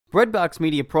Breadbox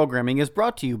Media Programming is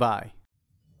brought to you by...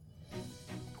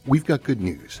 We've got good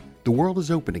news. The world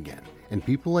is open again, and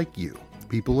people like you,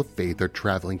 people of faith, are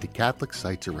traveling to Catholic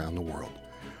sites around the world.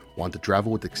 Want to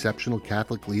travel with exceptional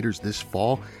Catholic leaders this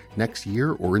fall, next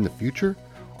year, or in the future?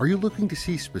 Are you looking to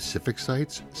see specific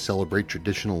sites, celebrate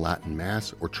traditional Latin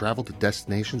Mass, or travel to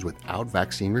destinations without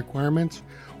vaccine requirements?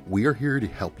 We are here to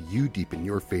help you deepen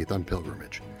your faith on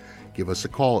pilgrimage. Give us a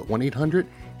call at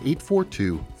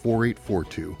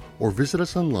 1-800-842-4842 or visit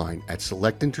us online at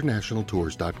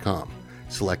selectinternationaltours.com.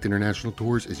 Select International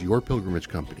Tours is your pilgrimage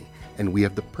company, and we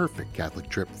have the perfect Catholic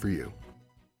trip for you.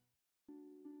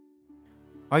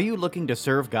 Are you looking to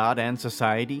serve God and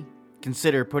society?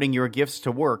 Consider putting your gifts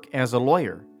to work as a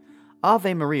lawyer.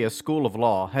 Ave Maria School of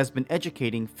Law has been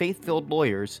educating faith-filled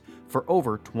lawyers for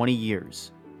over 20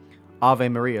 years. Ave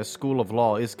Maria School of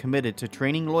Law is committed to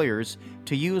training lawyers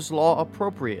to use law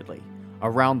appropriately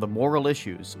around the moral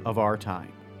issues of our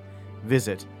time.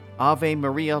 Visit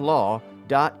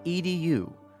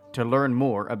avemarialaw.edu to learn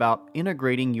more about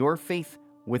integrating your faith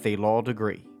with a law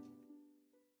degree.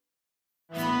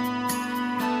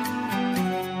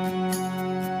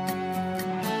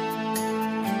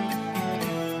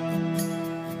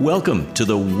 Welcome to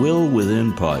the Will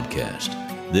Within podcast.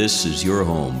 This is your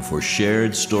home for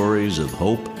shared stories of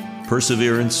hope,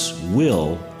 perseverance,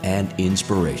 will, and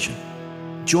inspiration.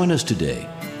 Join us today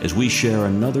as we share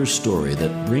another story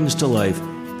that brings to life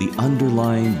the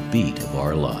underlying beat of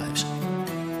our lives.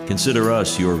 Consider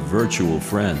us your virtual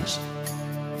friends.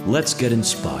 Let's get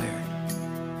inspired.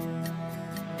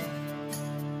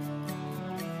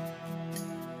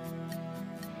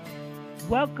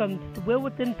 Welcome to the Will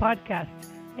Within podcast,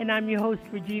 and I'm your host,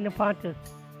 Regina Pontus.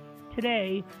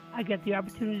 Today, I get the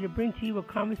opportunity to bring to you a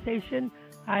conversation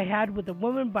I had with a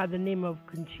woman by the name of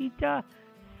Conchita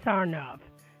Sarnoff.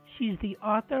 She's the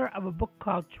author of a book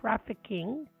called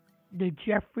Trafficking, the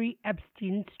Jeffrey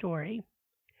Epstein Story.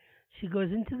 She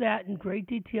goes into that in great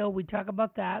detail. We talk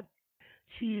about that.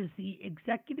 She is the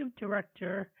executive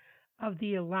director of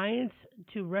the Alliance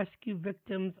to Rescue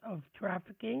Victims of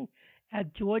Trafficking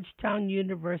at Georgetown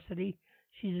University.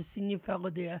 She's a senior fellow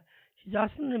there. She's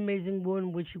also an amazing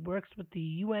woman where she works with the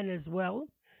UN as well.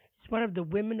 She's one of the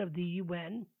women of the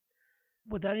UN.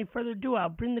 Without any further ado, I'll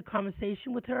bring the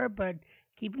conversation with her, but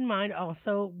keep in mind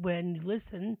also when you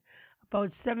listen,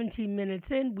 about 17 minutes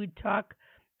in, we talk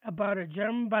about a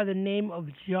gentleman by the name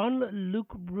of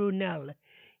Jean-Luc Brunel.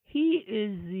 He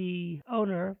is the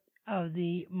owner of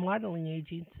the modeling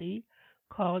agency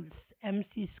called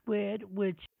MC Squared,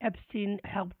 which Epstein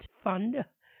helped fund.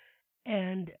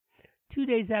 And 2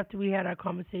 days after we had our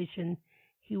conversation,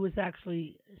 he was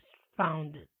actually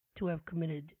found to have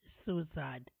committed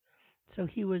suicide. So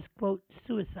he was, quote,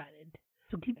 suicided.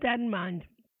 So keep that in mind.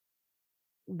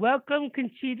 Welcome,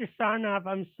 Conchita Sarnoff.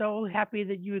 I'm so happy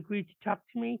that you agreed to talk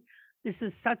to me. This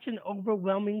is such an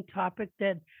overwhelming topic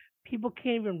that people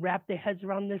can't even wrap their heads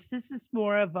around this. This is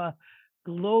more of a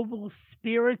global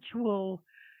spiritual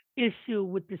issue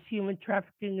with this human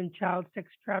trafficking and child sex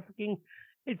trafficking.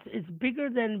 It's bigger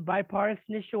than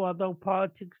bipartisan issue, although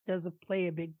politics does play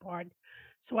a big part.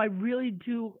 So I really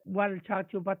do want to talk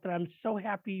to you about that. I'm so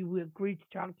happy you agreed to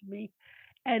talk to me.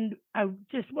 And I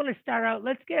just want to start out,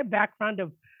 let's get a background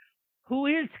of who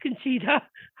is Conchita,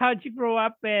 how'd you grow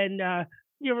up, and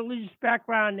your religious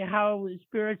background, and how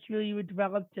spiritually you were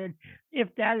developed, and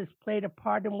if that has played a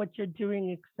part in what you're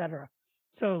doing, etc.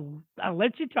 So I'll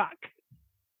let you talk.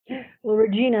 Well,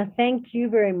 Regina, thank you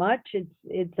very much.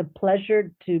 It's a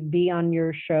pleasure to be on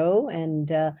your show,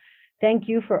 and thank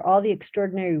you for all the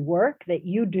extraordinary work that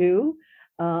you do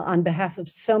on behalf of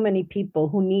so many people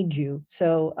who need you.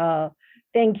 So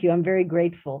thank you. I'm very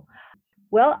grateful.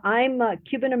 Well, I'm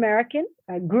Cuban American.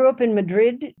 I grew up in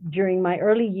Madrid during my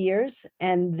early years,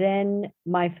 and then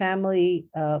my family,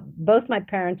 both my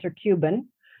parents are Cuban.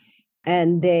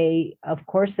 And they, of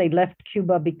course, they left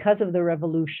Cuba because of the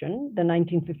revolution, the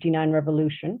 1959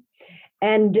 revolution.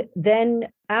 And then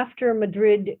after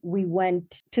Madrid, we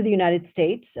went to the United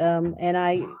States. And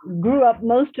I grew up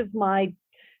most of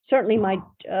certainly my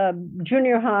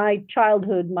junior high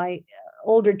childhood, my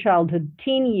older childhood,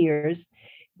 teen years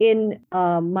in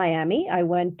Miami. I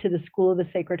went to the School of the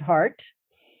Sacred Heart,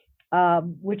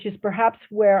 which is perhaps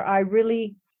where I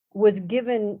really was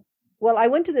given. Well, I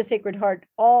went to the Sacred Heart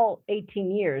all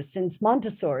 18 years since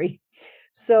Montessori.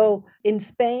 So in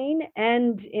Spain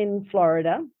and in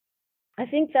Florida, I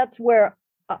think that's where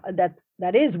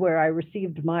that is where I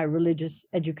received my religious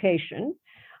education.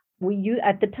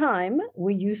 At the time,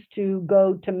 we used to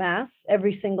go to Mass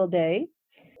every single day.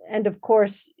 And of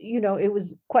course, it was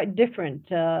quite different.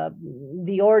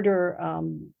 The order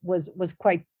was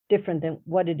quite different than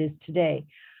what it is today.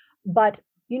 But,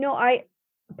 I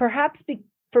perhaps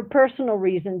for personal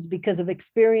reasons, because of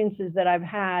experiences that I've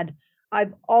had,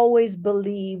 I've always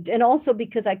believed, and also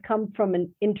because I come from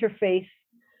an interfaith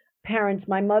parents.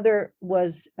 My mother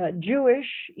was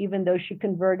Jewish, even though she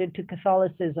converted to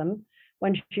Catholicism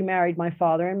when she married my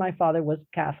father, and my father was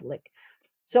Catholic.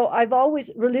 So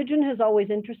religion has always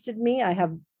interested me. I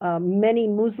have many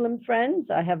Muslim friends.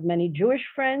 I have many Jewish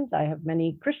friends. I have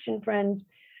many Christian friends.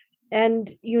 And,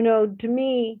 to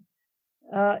me,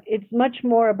 it's much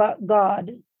more about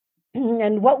God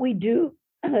and what we do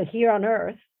here on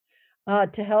earth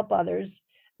to help others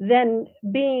than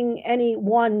being any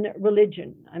one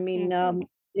religion. I mean,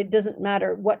 it doesn't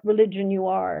matter what religion you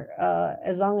are,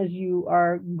 as long as you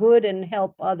are good and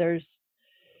help others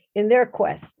in their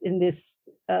quest in this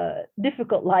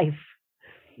difficult life.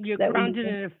 You're grounded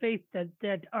in a faith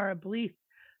that are a belief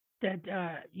that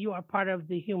you are part of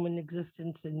the human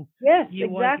existence, and yes, you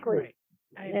exactly. Want,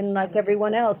 right. And like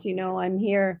everyone else, I'm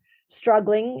here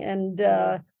struggling and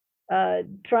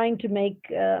trying to make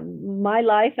my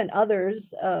life and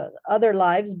other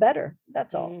lives better.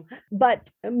 That's all. But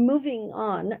moving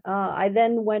on, I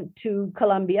then went to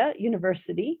Columbia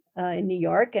University in New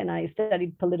York, and I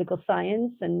studied political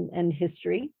science and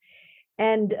history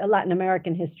and Latin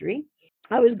American history.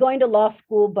 I was going to law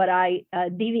school, but I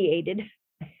deviated,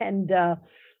 and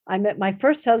I met my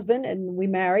first husband, and we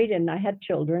married, and I had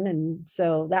children, and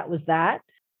so that was that.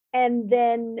 And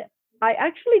then I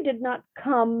actually did not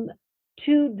come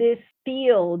to this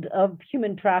field of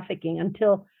human trafficking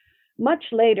until much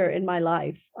later in my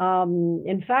life.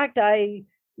 In fact,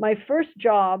 my first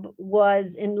job was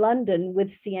in London with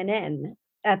CNN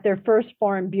at their first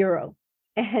foreign bureau.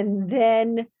 And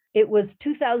then it was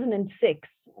 2006,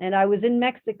 and I was in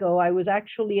Mexico. I was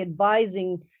actually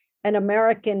advising an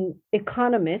American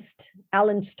economist,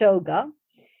 Alan Stoga,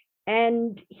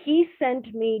 and he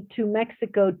sent me to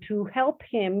Mexico to help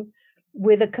him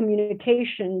with a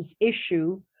communications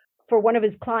issue for one of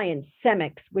his clients,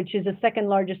 Cemex, which is the second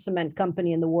largest cement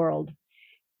company in the world.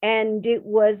 And it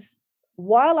was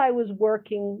while I was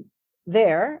working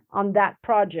there on that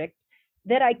project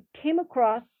that I came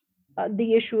across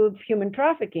the issue of human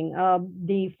trafficking.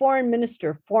 The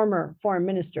former foreign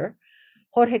minister,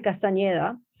 Jorge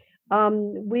Castañeda,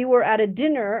 we were at a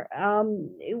dinner.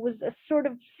 It was a sort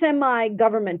of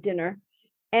semi-government dinner.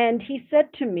 And he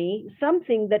said to me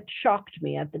something that shocked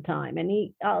me at the time.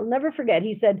 And I'll never forget,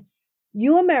 he said,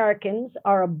 "You Americans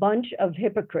are a bunch of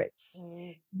hypocrites.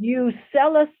 You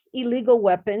sell us illegal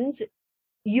weapons,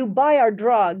 you buy our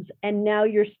drugs, and now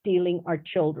you're stealing our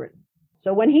children."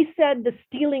 So when he said the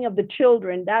stealing of the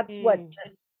children, that's what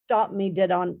just stopped me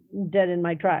dead in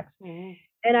my tracks.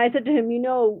 And I said to him,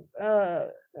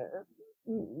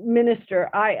 Minister,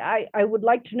 I would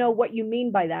like to know what you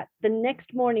mean by that. The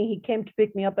next morning, he came to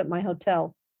pick me up at my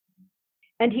hotel,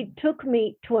 and he took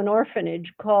me to an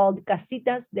orphanage called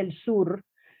Casitas del Sur,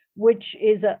 which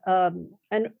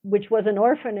was an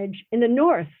orphanage in the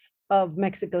north of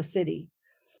Mexico City.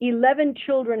 11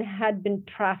 children had been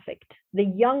trafficked. The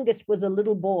youngest was a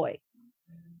little boy.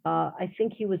 I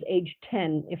think he was age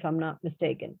 10, if I'm not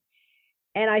mistaken.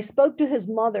 And I spoke to his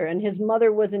mother, and his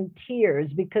mother was in tears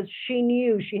because she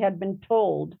knew she had been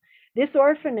told. This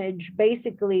orphanage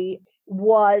basically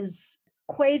was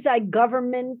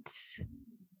quasi-government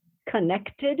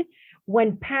connected.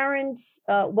 When parents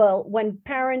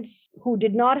who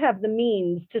did not have the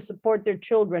means to support their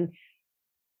children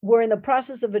were in the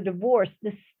process of a divorce,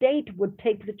 the state would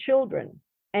take the children,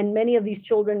 and many of these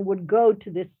children would go to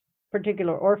this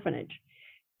particular orphanage.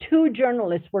 2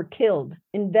 journalists were killed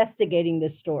investigating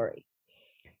this story.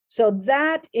 So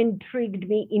that intrigued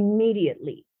me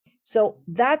immediately. So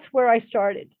that's where I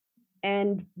started.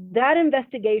 And that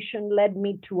investigation led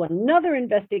me to another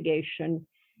investigation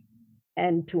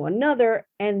and to another.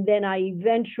 And then I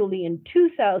eventually, in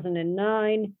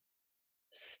 2009,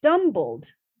 stumbled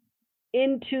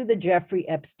into the Jeffrey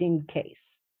Epstein case.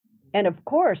 And of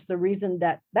course, the reason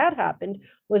that happened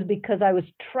was because I was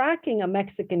tracking a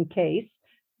Mexican case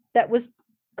that was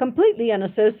completely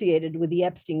unassociated with the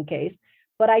Epstein case,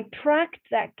 but I tracked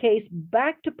that case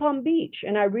back to Palm Beach,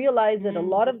 and I realized that a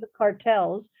lot of the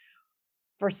cartels,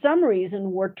 for some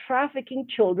reason, were trafficking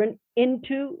children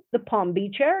into the Palm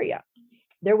Beach area.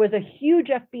 There was a huge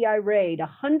FBI raid,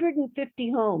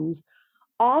 150 homes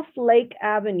off Lake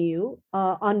Avenue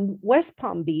on West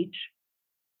Palm Beach,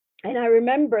 and I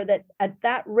remember that at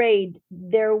that raid,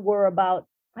 there were about,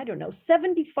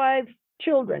 75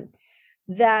 children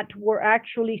that were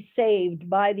actually saved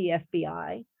by the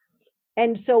FBI.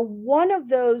 And so one of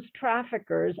those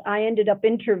traffickers I ended up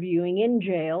interviewing in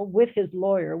jail with his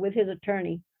lawyer, with his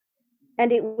attorney.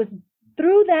 And it was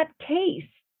through that case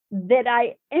that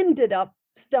I ended up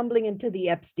stumbling into the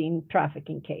Epstein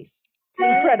trafficking case.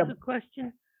 Incredible. The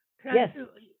question. Yes.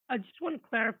 I just want to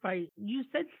clarify. You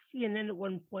said CNN at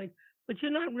one point, but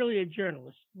you're not really a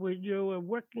journalist. You were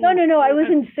working. No. I was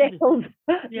in sales.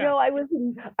 Yeah. No, I was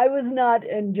not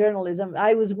in journalism.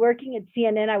 I was working at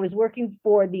CNN. I was working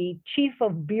for the chief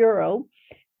of bureau,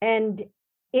 and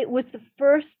it was the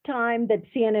first time that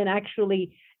CNN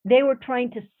actually, they were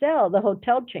trying to sell the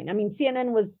hotel chain. I mean,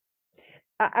 CNN was,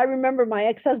 I remember my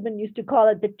ex-husband used to call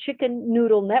it the chicken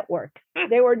noodle network.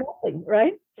 They were nothing,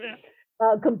 right? Yeah.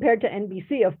 Compared to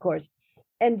NBC, of course.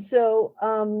 And so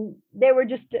they were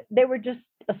just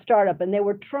a startup, and they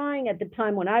were trying at the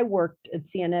time when I worked at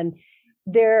CNN.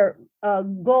 Their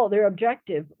goal, their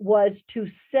objective was to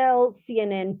sell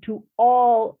CNN to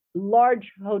all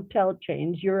large hotel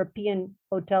chains, European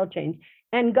hotel chains,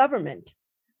 and government,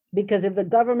 because if the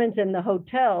governments and the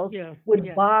hotels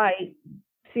would buy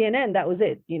CNN, that was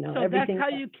it. So everything.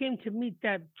 That's how you came to meet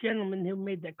that gentleman who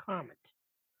made that comment.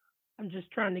 I'm just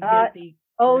trying to get the.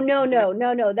 Oh no!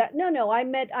 I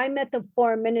met the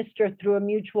foreign minister through a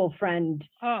mutual friend.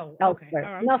 Oh, okay. Elsewhere.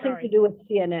 Right, Nothing to do with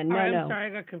CNN. No, I'm sorry, I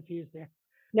got confused there.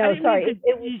 No, sorry.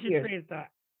 It was your train of thought.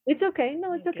 It's okay.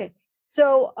 No, it's okay.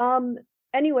 So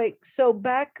anyway, so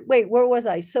back. Wait, where was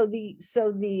I? So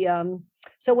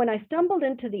when I stumbled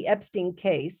into the Epstein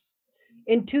case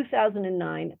in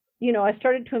 2009, I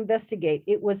started to investigate.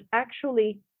 It was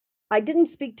actually, I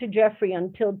didn't speak to Jeffrey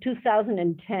until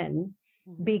 2010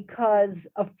 because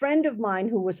a friend of mine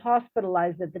who was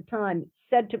hospitalized at the time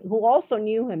who also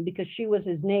knew him because she was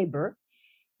his neighbor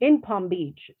in Palm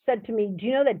Beach, said to me, "Do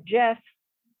you know that Jeff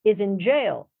is in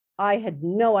jail?" I had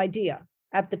no idea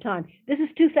at the time. This is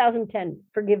 2010.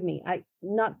 Forgive me.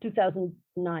 Not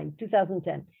 2009,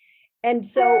 2010.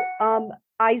 And so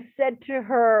I said to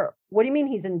her, "What do you mean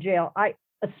he's in jail?" I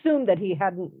assumed that he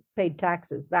hadn't paid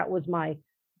taxes. That was my,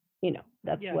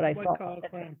 that's what I thought.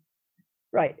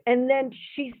 Right. And then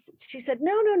she said,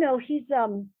 no, he's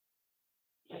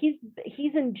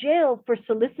in jail for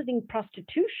soliciting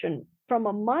prostitution from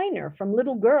a minor, from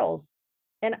little girls.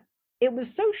 And it was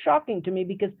so shocking to me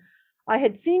because I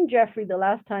had seen Jeffrey the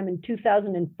last time in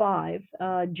 2005,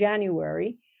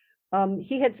 January.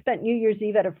 He had spent New Year's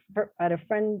Eve at a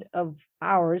friend of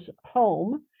ours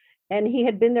home, and he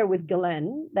had been there with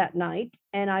Glenn that night.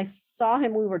 And I saw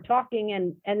him, we were talking,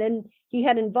 and then he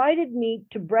had invited me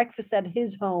to breakfast at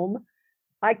his home.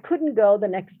 I couldn't go the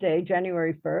next day,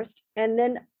 January 1st. And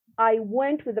then I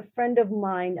went with a friend of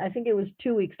mine, I think it was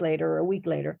 2 weeks later or a week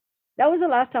later. That was the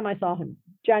last time I saw him,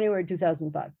 January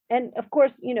 2005. And of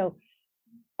course,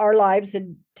 our lives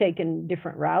had taken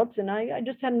different routes, and I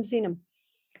just hadn't seen him.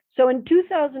 So in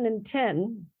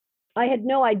 2010, I had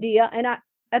no idea. And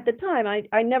at the time,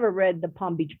 I never read the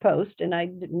Palm Beach Post, and I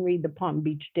didn't read the Palm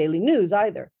Beach Daily News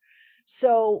either.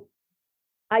 So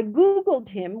I Googled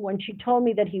him when she told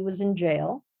me that he was in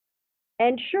jail.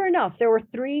 And sure enough, there were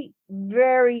 3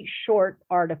 very short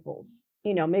articles,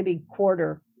 maybe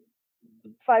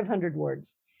 500 words.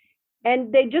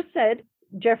 And they just said,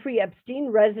 Jeffrey Epstein,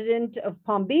 resident of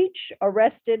Palm Beach,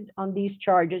 arrested on these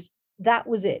charges. That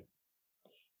was it.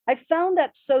 I found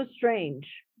that so strange.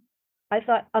 I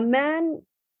thought, a man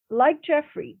like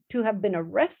Jeffrey to have been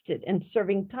arrested and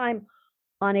serving time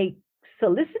on a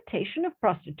solicitation of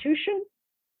prostitution,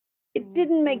 it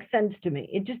didn't make sense to me.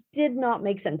 It just did not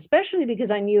make sense, especially because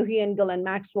I knew he and Ghislaine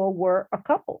Maxwell were a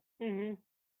couple,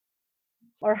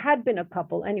 or had been a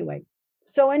couple anyway.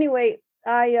 So anyway,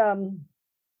 I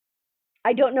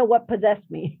don't know what possessed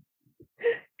me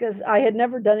because I had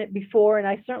never done it before, and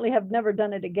I certainly have never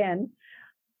done it again.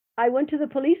 I went to the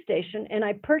police station and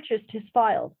I purchased his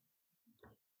files,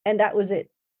 and that was it.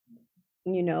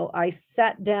 I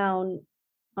sat down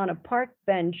on a park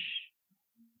bench.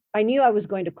 I knew I was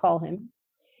going to call him,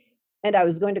 and I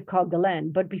was going to call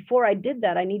Ghislaine. But before I did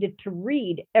that, I needed to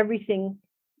read everything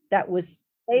that was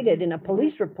stated in a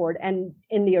police report and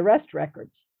in the arrest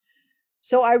records.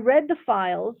 So I read the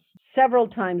files several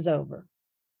times over.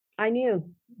 I knew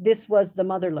this was the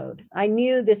mother lode. I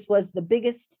knew this was the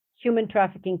biggest human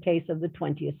trafficking case of the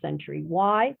 20th century.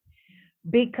 Why?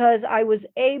 Because I was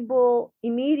able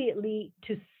immediately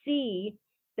to see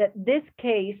that this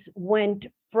case went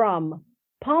from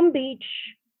Palm Beach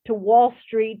to Wall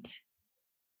Street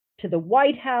to the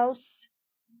White House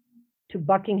to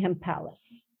Buckingham Palace.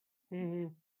 Mm-hmm.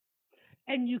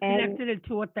 And you connected it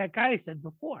to what that guy said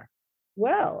before.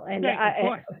 Well, and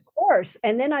of course.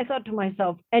 And then I thought to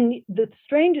myself, and the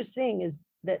strangest thing is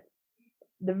that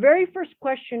the very first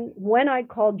question when I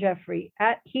called Jeffrey,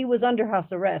 he was under house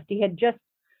arrest. He had just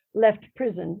left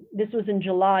prison. This was in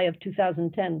July of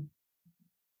 2010.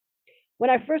 when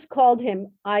I first called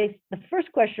him, the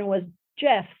first question was,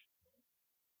 Jeff,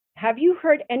 have you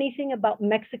heard anything about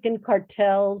Mexican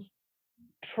cartels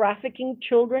trafficking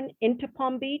children into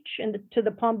Palm Beach and to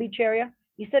the Palm Beach area?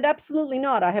 He said, absolutely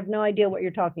not. I have no idea what you're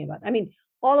talking about. I mean,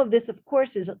 all of this, of course,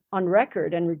 is on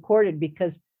record and recorded,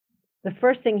 because the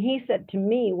first thing he said to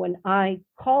me when I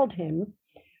called him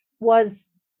was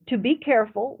to be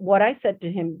careful what I said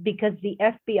to him, because the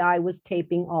FBI was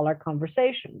taping all our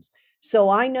conversations. So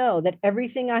I know that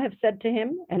everything I have said to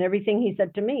him and everything he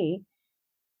said to me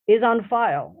is on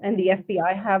file, and the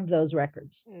FBI have those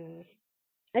records.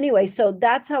 Anyway, so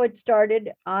that's how it started.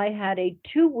 I had a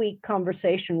 2-week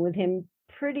conversation with him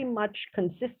pretty much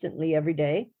consistently every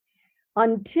day,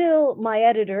 until my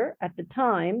editor at the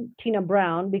time, Tina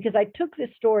Brown, because I took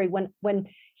this story when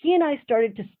he and I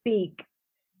started to speak,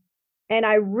 and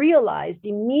I realized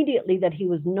immediately that he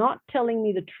was not telling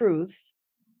me the truth.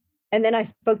 And then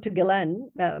I spoke to Ghislaine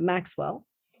Maxwell,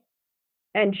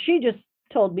 and she just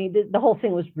told me that the whole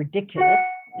thing was ridiculous.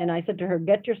 And I said to her,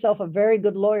 get yourself a very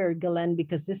good lawyer, Ghislaine,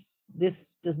 because this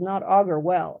does not augur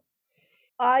well.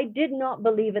 I did not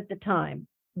believe at the time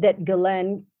that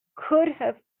Ghislaine could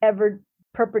have ever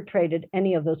perpetrated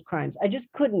any of those crimes. I just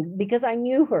couldn't, because I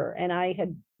knew her, and I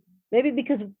had, maybe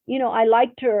because, I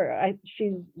liked her.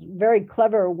 She's a very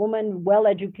clever woman,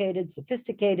 well-educated,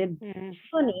 sophisticated,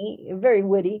 funny, very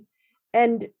witty.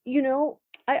 And,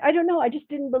 I don't know. I just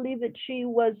didn't believe that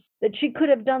she could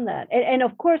have done that. And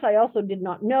of course, I also did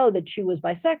not know that she was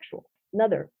bisexual.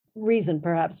 Another reason,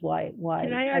 perhaps, why.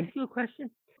 Can I ask you a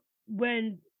question?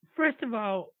 First of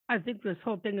all, I think this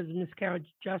whole thing is a miscarriage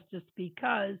of justice,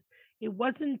 because it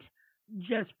wasn't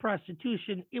just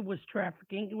prostitution. It was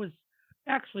trafficking. It was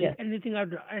actually anything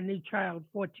under any child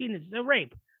 14 is a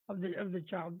rape of the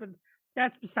child. But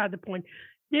that's beside the point.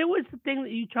 There was the thing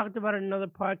that you talked about in another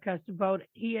podcast about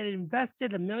he had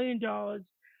invested $1 million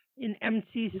in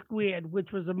MC Squared,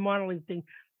 which was a modeling thing.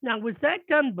 Now, was that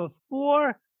done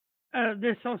before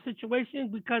this whole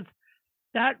situation? Because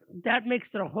that makes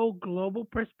it a whole global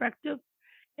perspective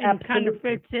and kind of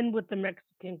fits in with the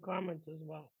Mexican comments as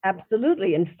well.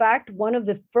 Absolutely. In fact, one of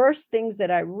the first things that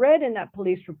I read in that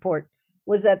police report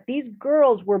was that these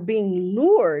girls were being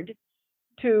lured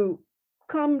to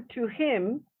come to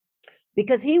him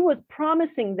because he was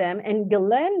promising them, and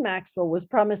Ghislaine Maxwell was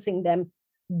promising them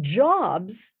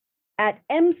jobs at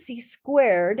MC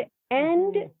Squared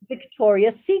and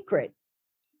Victoria's Secret.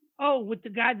 Oh, with the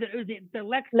guy, the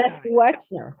Lex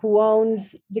Wexner, who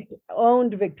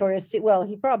owned Victoria's Secret. Well,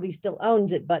 he probably still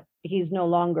owns it, but he's no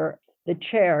longer the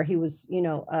chair. He was,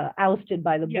 ousted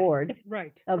by the board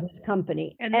of his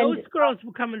company. And those girls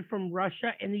were coming from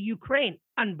Russia and the Ukraine.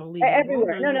 Unbelievable.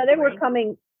 Everywhere. No, they were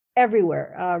coming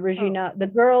everywhere, Regina. The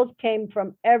girls came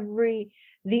from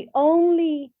the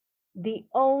only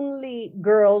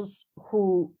girls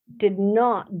who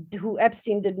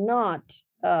Epstein did not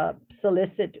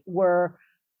solicit were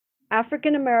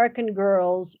African American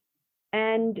girls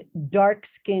and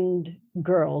dark-skinned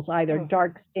girls, either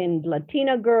dark-skinned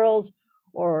Latina girls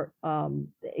or and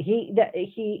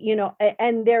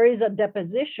there is a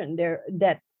deposition there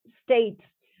that states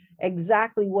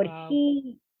exactly what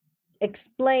he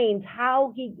explains,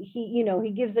 how he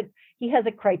has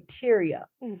a criteria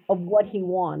of what he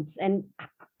wants, and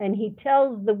he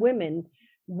tells the women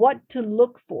what to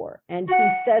look for, and he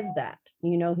says that,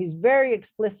 he's very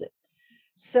explicit.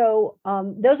 So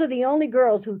those are the only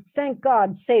girls who, thank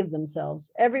God, saved themselves.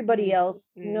 Everybody else,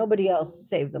 nobody else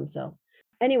saved themselves.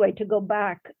 Anyway, to go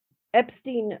back,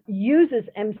 Epstein uses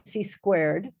MC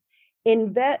Squared.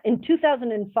 In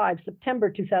 2005, September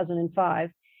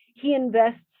 2005, he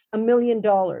invests $1 million.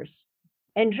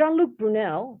 And Jean-Luc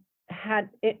Brunel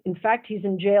in fact, he's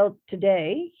in jail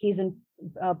today. He's in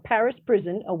Paris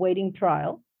prison awaiting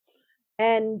trial,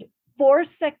 and for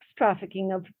sex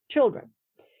trafficking of children.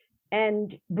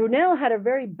 And Brunel had a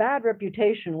very bad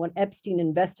reputation when Epstein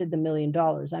invested the $1 million.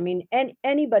 I mean,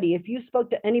 anybody, if you spoke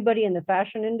to anybody in the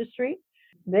fashion industry,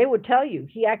 they would tell you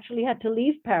he actually had to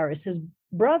leave Paris. His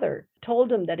brother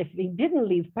told him that if he didn't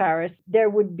leave Paris, there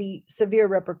would be severe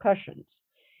repercussions.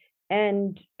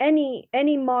 And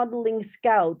any modeling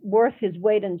scout worth his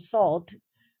weight in salt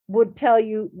would tell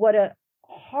you what a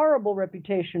horrible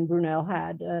reputation Brunel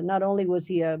had. Not only was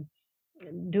he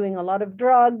doing a lot of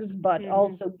drugs, but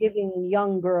also giving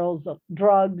young girls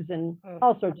drugs and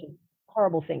all sorts of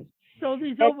horrible things. So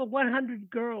these over 100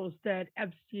 girls that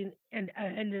Epstein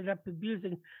ended up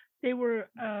abusing, they were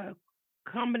a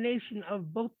combination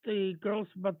of both the girls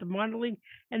about the modeling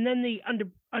and then the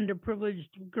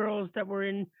underprivileged girls that were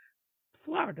in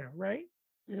Florida, right?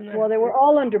 Well, they were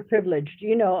all underprivileged.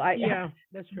 Yeah,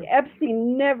 that's true.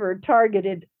 Epstein never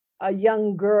targeted a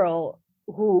young girl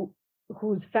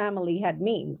whose family had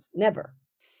means. Never.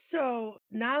 So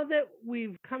now that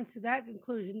we've come to that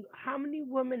conclusion, how many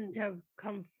women have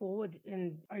come forward,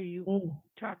 and are you Mm,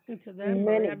 talking to them,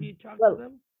 or Many. have you talked to Well,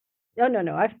 them?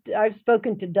 no. I've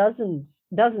spoken to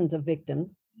dozens of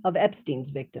victims, of Epstein's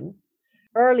victims.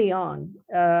 Early on,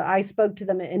 I spoke to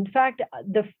them. In fact,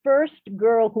 the first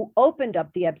girl who opened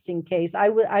up the Epstein case, I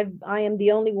am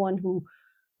the only one who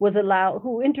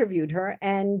interviewed her,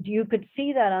 and you could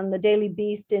see that on the Daily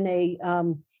Beast in a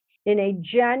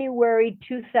January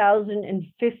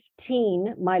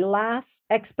 2015, my last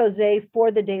expose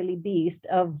for the Daily Beast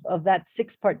of that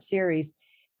 6-part series.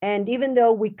 And even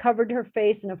though we covered her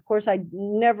face, and of course I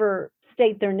never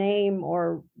state their name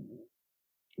or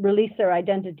release their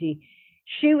identity,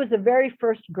 she was the very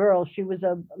first girl. She was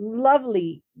a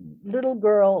lovely little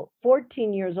girl,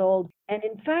 14 years old. And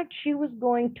in fact, she was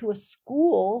going to a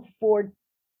school for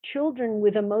children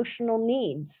with emotional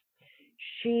needs.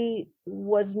 She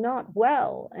was not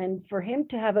well. And for him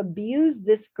to have abused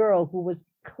this girl who was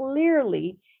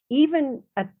clearly, even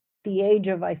at the age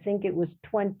of, I think it was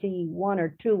 21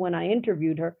 or 2 when I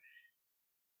interviewed her,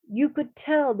 you could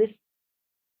tell this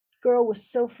girl was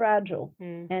so fragile.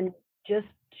 And just,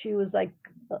 she was like,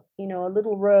 a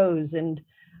little rose. And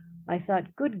I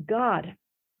thought, good God,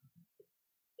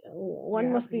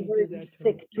 one must be very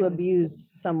sick to abuse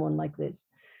someone like this.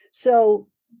 So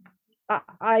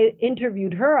I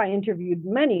interviewed her. I interviewed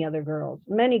many girls.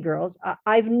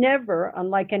 I've never,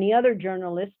 unlike any other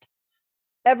journalist,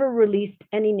 ever released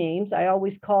any names. I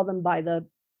always call them by the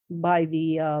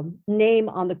name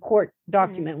on the court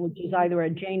document, which is either a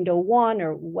Jane Doe 1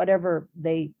 or whatever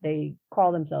they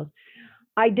call themselves.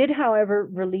 I did, however,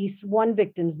 release one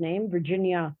victim's name,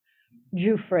 Virginia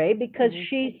Giuffre, because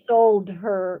she sold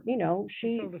her,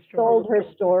 sold her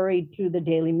story to the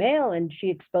Daily Mail, and she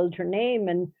exposed her name,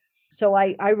 and so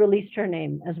I released her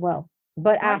name as well.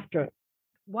 But after.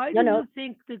 Why do you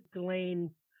think that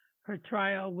Ghislaine, her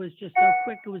trial was just so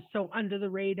quick? It was so under the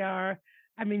radar.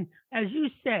 I mean, as you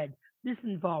said, this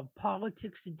involved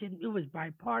politics. It was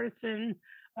bipartisan.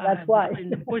 That's why. In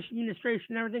the Bush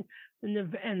administration and everything,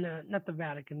 and not the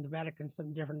Vatican. The Vatican's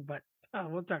something different, but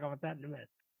we'll talk about that in a minute.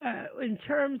 In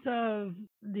terms of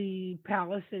the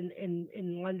palace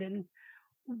in London,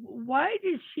 why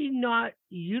did she not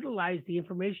utilize the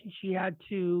information she had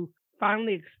to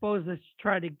finally expose this, to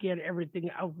try to get everything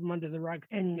out from under the rug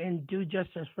and do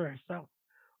justice for herself?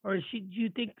 Or do you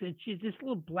think that she's this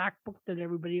little black book that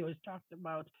everybody always talked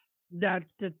about, that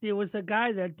there was a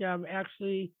guy that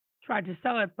actually tried to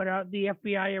sell it, but the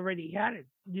FBI already had it?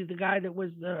 The guy that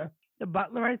was the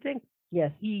butler, I think?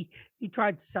 Yes. He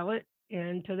tried to sell it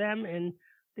and to them, and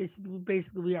they said,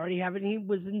 basically, we already have it, and he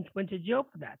went to jail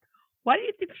for that. Why do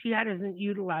you think she hasn't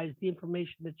utilized the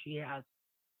information that she has?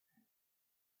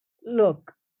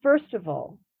 Look, first of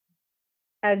all,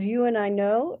 as you and I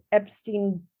know,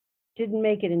 Epstein didn't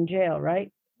make it in jail,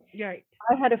 right? Right.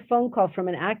 I had a phone call from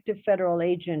an active federal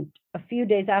agent a few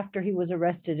days after he was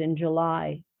arrested in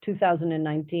July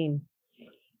 2019.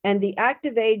 And the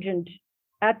active agent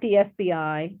at the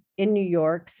FBI in New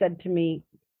York said to me,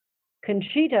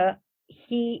 Conchita,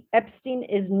 Epstein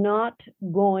is not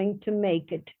going to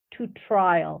make it to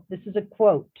trial. This is a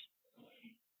quote.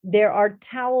 There are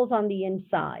towels on the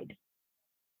inside.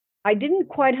 I didn't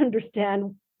quite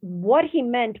understand what he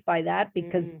meant by that,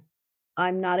 because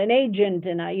I'm not an agent,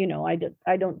 and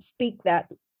I don't speak that.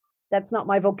 That's not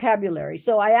my vocabulary.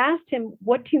 So I asked him,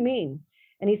 what do you mean?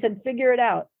 And he said, figure it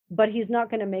out, but he's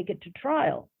not going to make it to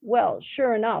trial. Well,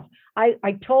 sure enough,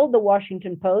 I told the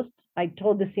Washington Post, I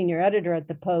told the senior editor at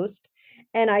the Post,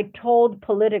 and I told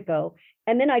Politico,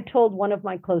 and then I told one of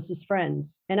my closest friends.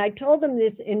 And I told them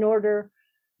this in order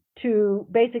to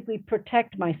basically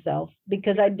protect myself,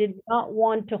 because I did not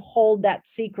want to hold that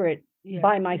secret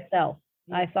by myself.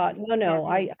 I thought, no,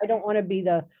 I don't want to be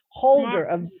the holder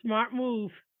of. Smart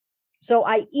move. So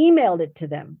I emailed it to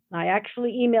them. I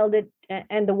actually emailed it,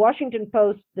 and the Washington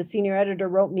Post, the senior editor,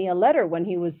 wrote me a letter when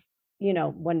he was,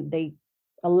 when they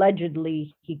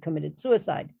allegedly he committed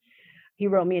suicide. He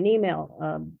wrote me an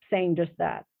email saying just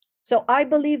that. So I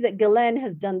believe that Ghislaine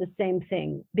has done the same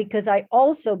thing, because I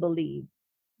also believe,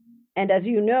 and as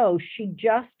you know, she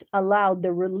just allowed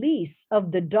the release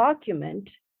of the document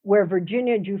where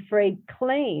Virginia Giuffre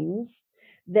claims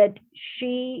that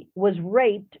she was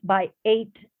raped by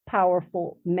 8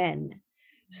 powerful men.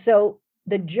 So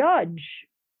the judge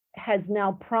has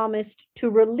now promised to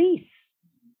release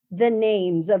the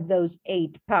names of those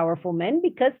 8 powerful men,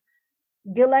 because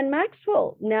Ghislaine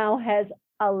Maxwell now has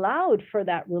allowed for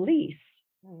that release.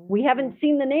 We haven't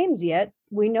seen the names yet.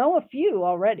 We know a few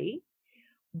already,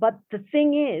 But the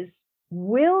thing is,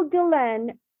 will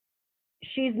Ghislaine,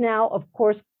 she's now, of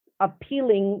course,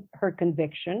 appealing her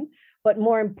conviction, but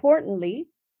more importantly,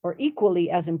 or equally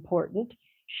as important,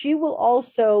 she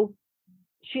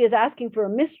is asking for a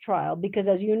mistrial because,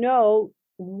 as you know,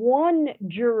 one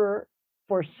juror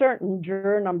for certain,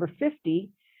 juror number 50,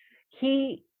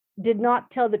 he did not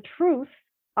tell the truth,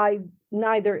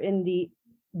 neither in the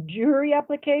jury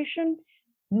application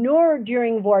nor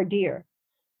during voir dire.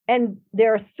 And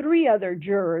there are 3 other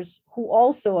jurors who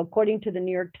also, according to the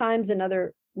New York Times and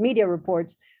other media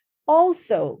reports,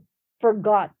 also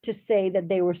forgot to say that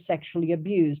they were sexually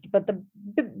abused. But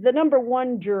the number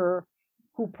 1 juror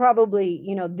who probably,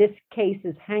 this case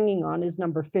is hanging on is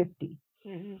number 50.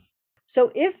 Mm-hmm.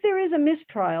 So if there is a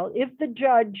mistrial, if the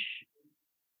judge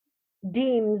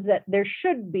deems that there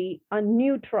should be a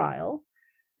new trial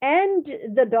and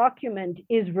the document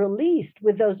is released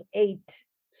with those 8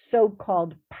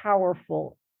 so-called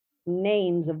powerful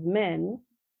names of men,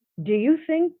 do you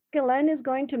think Ghislaine is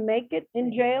going to make it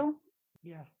in jail?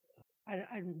 Yeah,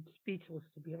 I'm speechless,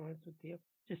 to be honest with you.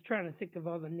 Just trying to think of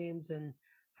all the names and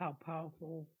how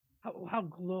powerful, how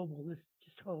global this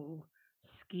just whole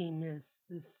scheme is.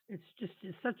 It's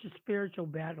such a spiritual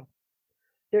battle.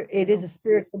 It is a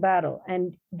spiritual battle,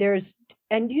 and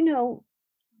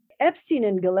Epstein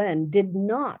and Ghislaine did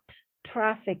not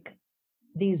traffic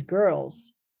these girls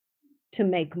to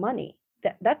make money.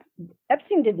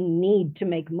 Epstein didn't need to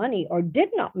make money or did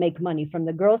not make money from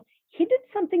the girls. He did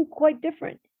something quite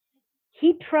different.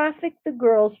 He trafficked the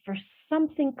girls for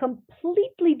something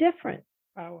completely different.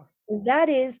 Power. That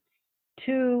is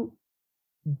to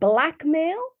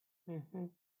blackmail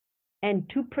and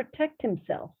to protect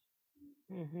himself.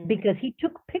 Because he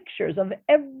took pictures of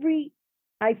of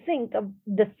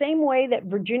the same way that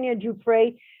Virginia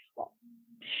Giuffre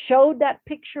showed that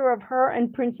picture of her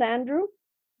and Prince Andrew.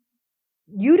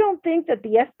 You don't think that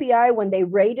the FBI, when they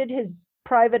raided his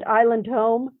private island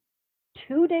home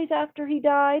 2 days after he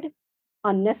died,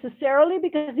 unnecessarily,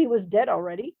 because he was dead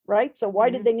already, right? So why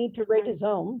did they need to raid his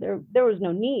home? There was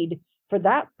no need for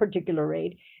that particular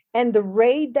raid. And the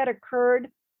raid that occurred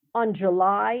on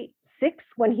July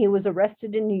 6th, when he was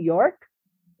arrested in New York,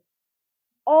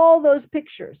 all those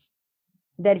pictures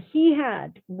that he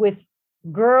had with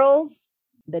girls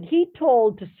that he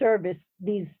told to service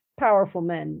these powerful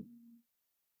men,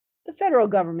 the federal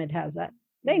government has that.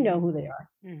 They know who they are.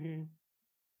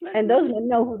 And those men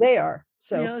know who they are.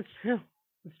 So yeah, that's true.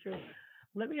 That's true.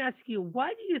 Let me ask you, why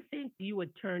do you think you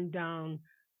were turned down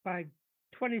by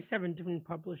 27 different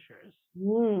publishers?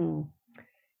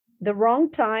 The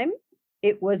wrong time.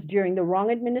 It was during the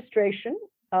wrong administration.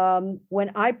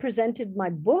 When I presented my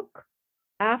book,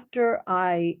 after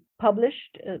I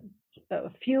published a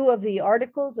few of the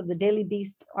articles, of the Daily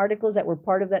Beast articles that were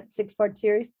part of that 6-part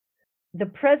series, the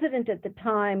president at the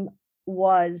time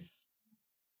was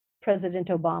President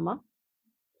Obama.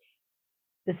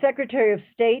 The Secretary of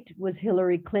State was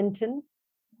Hillary Clinton.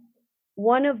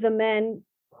 One of the men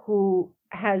who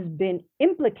has been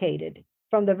implicated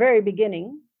from the very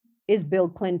beginning is Bill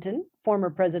Clinton, former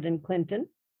President Clinton.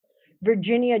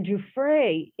 Virginia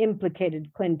Giuffre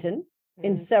implicated Clinton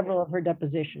in several of her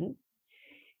depositions.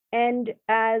 And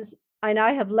I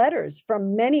have letters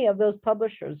from many of those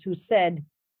publishers who said,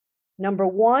 number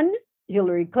 1,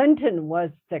 Hillary Clinton was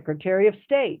Secretary of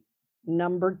State.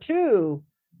 Number 2,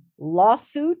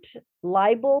 lawsuit,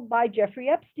 libel by Jeffrey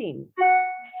Epstein.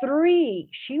 3,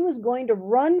 she was going to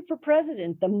run for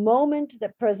president the moment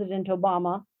that President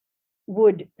Obama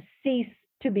would cease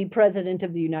to be president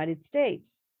of the United States.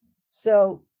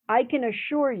 So I can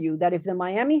assure you that if the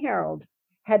Miami Herald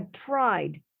had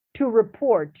tried to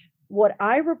report what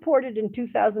I reported in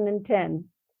 2010,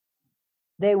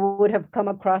 they would have come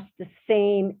across the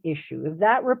same issue. If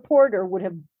that reporter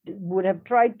would have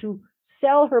tried to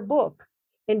sell her book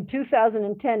in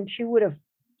 2010, she would have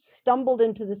stumbled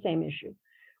into the same issue,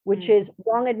 which is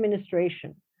wrong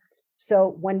administration.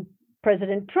 So when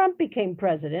President Trump became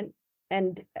president,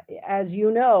 and as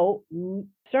you know,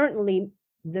 certainly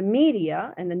the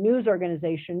media and the news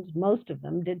organizations, most of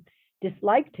them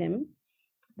disliked him.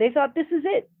 They thought, this is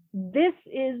it. This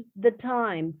is the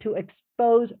time to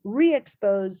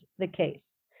re-expose the case.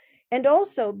 And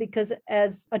also because,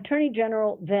 as Attorney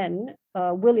General then,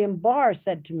 William Barr,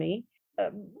 said to me,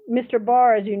 Mr.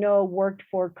 Barr, as you know, worked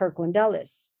for Kirkland Ellis.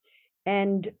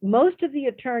 And most of the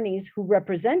attorneys who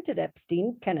represented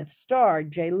Epstein, Kenneth Starr,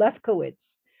 Jay Lefkowitz,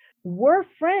 worked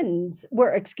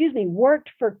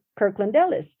for Kirkland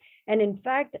Ellis. And in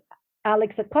fact,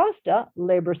 Alex Acosta,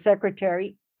 Labor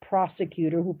Secretary,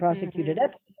 prosecutor who prosecuted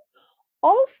Epstein,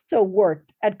 also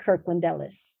worked at Kirkland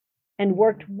Ellis. and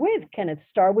worked with Kenneth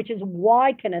Starr, which is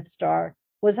why Kenneth Starr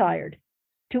was hired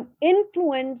to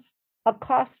influence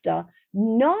Acosta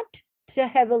not to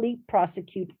heavily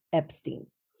prosecute Epstein.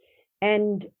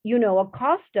 And,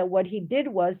 Acosta, what he did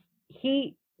was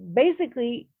he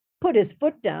basically put his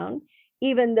foot down,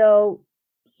 even though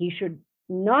he should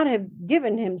not have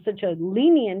given him such a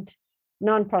lenient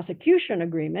non-prosecution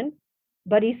agreement.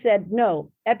 But he said,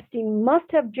 no, Epstein must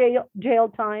have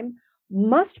jail time,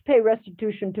 must pay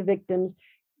restitution to victims,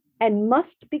 and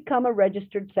must become a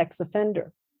registered sex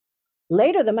offender.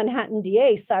 Later, the Manhattan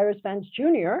DA, Cyrus Vance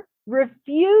Jr.,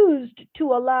 refused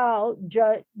to allow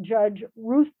Judge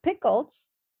Ruth Pickles,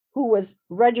 who was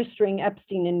registering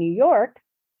Epstein in New York,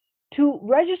 to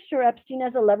register Epstein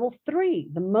as a level 3,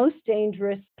 the most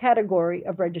dangerous category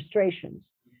of registrations.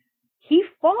 He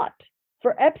fought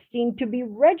for Epstein to be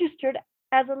registered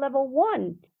as a level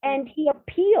 1, and he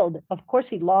appealed. Of course,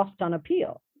 he lost on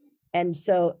appeal. And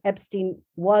so Epstein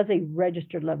was a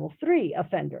registered level 3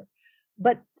 offender.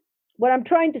 But what I'm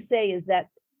trying to say is that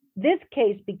this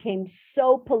case became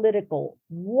so political.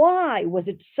 Why was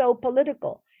it so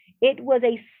political? It was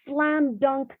a slam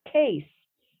dunk case.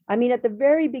 I mean, at the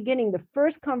very beginning, the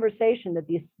first conversation that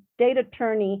the state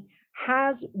attorney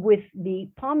has with the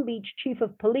Palm Beach chief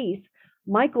of police,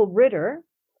 Michael Ritter,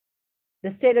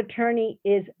 the state attorney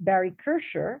is Barry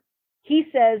Kirscher. He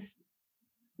says,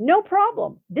 no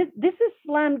problem. This is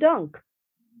slam dunk.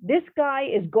 This guy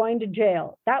is going to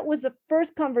jail. That was the first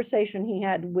conversation he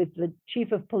had with the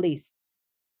chief of police.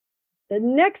 The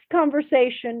next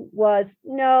conversation was,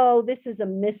 no, this is a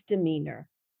misdemeanor.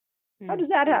 How does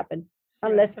that happen?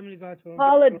 Unless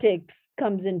politics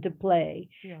comes into play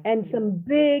and some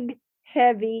big,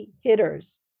 heavy hitters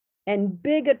and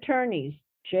big attorneys.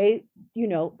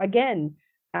 Again,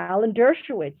 Alan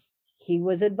Dershowitz, he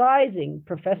was advising.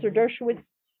 Professor Dershowitz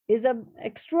is an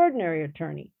extraordinary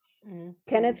attorney.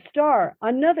 Kenneth Starr,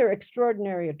 another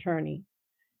extraordinary attorney.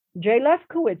 Jay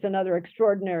Lefkowitz, another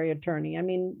extraordinary attorney. I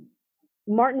mean,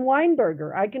 Martin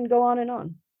Weinberger, I can go on and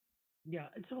on. Yeah,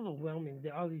 it's overwhelming,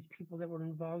 all these people that were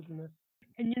involved in this.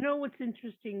 And what's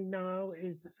interesting now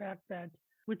is the fact that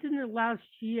within the last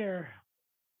year,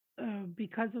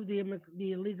 because of the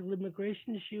illegal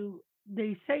immigration issue,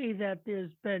 they say that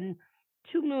there's been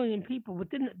 2 million people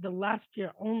within the last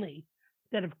year only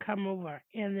that have come over.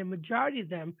 And the majority of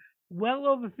them, well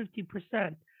over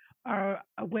 50%, are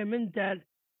women that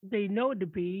they know to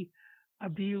be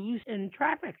abused and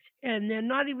trafficked. And they're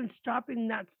not even stopping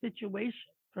that situation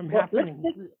from happening.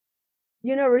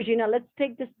 Regina, let's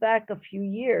take this back a few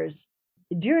years.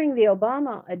 During the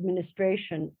Obama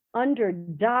administration, under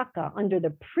DACA, under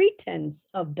the pretense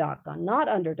of DACA, not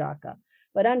under DACA,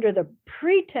 but under the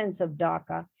pretense of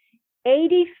DACA,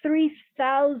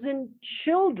 83,000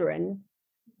 children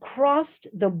crossed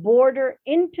the border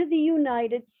into the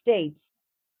United States.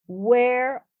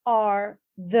 Where are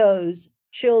those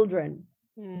children?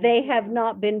 They have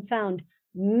not been found.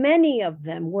 Many of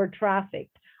them were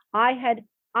trafficked.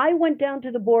 I went down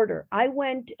to the border. I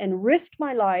went and risked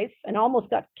my life and almost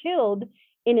got killed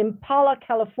in Impala,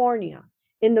 California,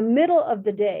 in the middle of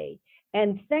the day.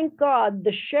 And thank God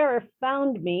the sheriff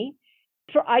found me.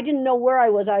 I didn't know where I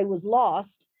was lost.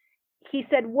 He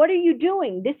said, "What are you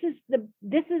doing? This is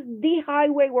the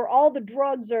highway where all the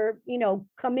drugs are,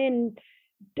 come in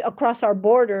across our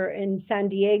border in San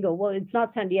Diego." Well, it's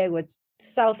not San Diego, it's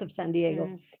south of San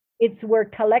Diego. It's where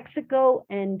Calexico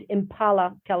and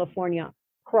Impala, California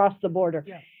cross the border.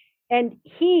 Yeah. And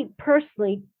he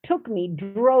personally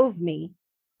drove me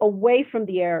away from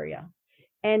the area.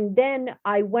 And then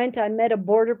I met a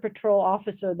Border Patrol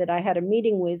officer that I had a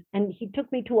meeting with, and he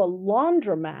took me to a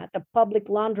laundromat, a public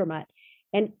laundromat.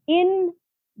 And in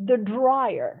the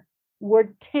dryer were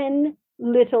 10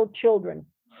 little children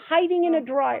hiding in a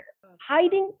dryer,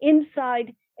 hiding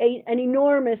inside an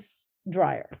enormous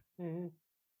dryer.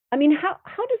 I mean,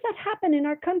 how does that happen in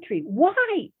our country?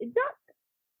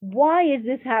 Why is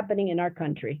this happening in our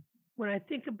country? When I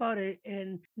think about it,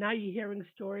 and now you're hearing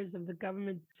stories of the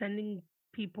government sending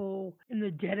people in the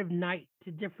dead of night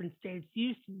to different states.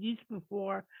 Used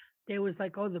before, there was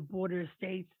like, the border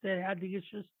states that had the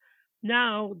issues.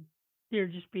 Now they're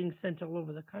just being sent all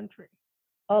over the country.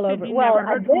 All over. Well, never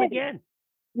heard from them again.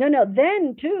 No,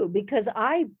 then too, because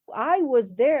I was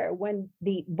there when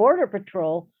the Border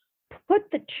Patrol put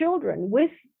the children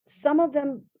with, some of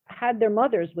them had their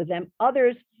mothers with them,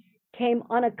 others came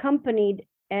unaccompanied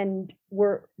and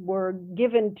were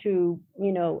given to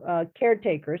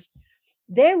caretakers.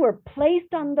 They were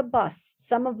placed on the bus.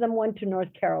 Some of them went to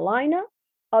North Carolina,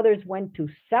 others went to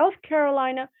South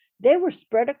Carolina. They were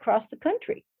spread across the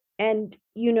country. And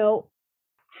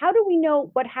How do we know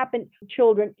what happened to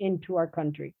children into our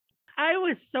country? I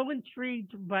was so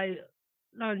intrigued by,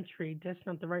 not intrigued, that's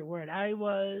not the right word. I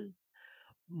was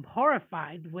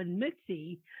horrified when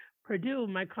Mitzi Purdue,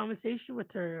 my conversation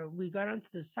with her, we got onto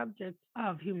the subject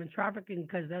of human trafficking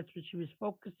because that's what she was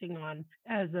focusing on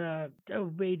as a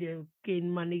way to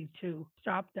gain money to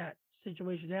stop that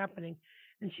situation happening.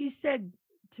 And she said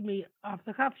to me off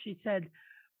the cuff, she said,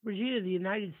 Regina, the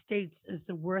United States is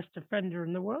the worst offender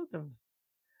in the world of,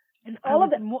 and I All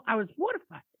of was it. I was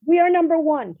mortified. We are number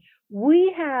one.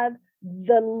 We have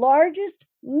the largest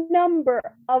number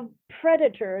of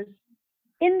predators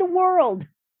in the world,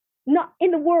 not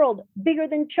in the world, bigger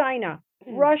than China,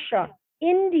 Russia,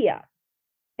 India,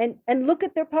 and look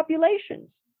at their populations.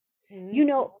 You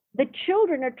know, the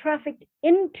children are trafficked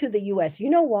into the U.S. You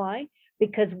know why?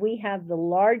 Because we have the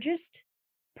largest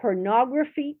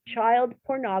child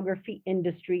pornography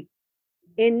industry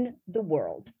in the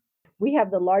world. We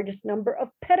have the largest number of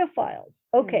pedophiles.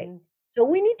 Okay, so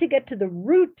we need to get to the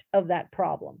root of that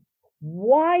problem.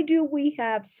 Why do we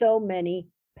have so many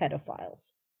pedophiles?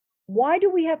 Why do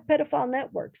we have pedophile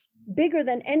networks bigger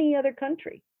than any other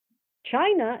country?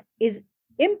 China is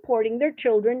importing their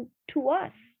children to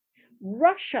us.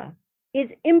 Russia is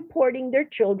importing their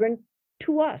children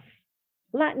to us.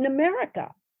 Latin America,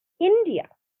 India,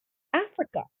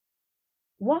 Africa.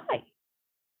 Why?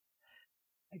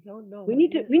 I don't know. We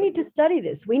need to study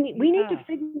this. We need to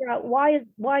figure out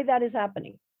why that is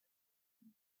happening.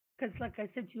 Because, like I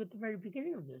said to you at the very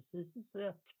beginning of this is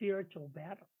a spiritual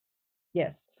battle.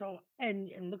 Yes. So, and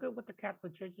look at what the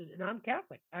Catholic Church is, and I'm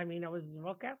Catholic. I mean, I was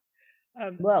well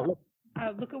Catholic. Well,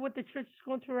 look at what the church is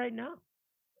going through right now.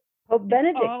 Pope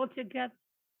Benedict. All together.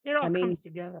 It all comes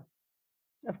together.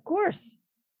 Of course.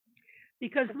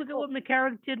 Because look at what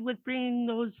McCarrick did with bringing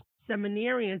those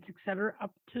seminarians, etc.,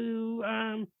 up to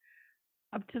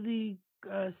the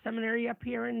seminary up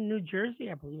here in New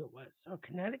Jersey, I believe it was, or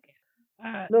Connecticut.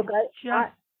 Look,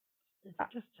 it's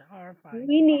just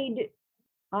horrifying.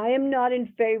 I am not in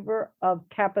favor of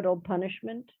capital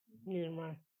punishment. Neither am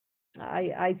I.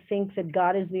 I think that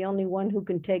God is the only one who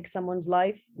can take someone's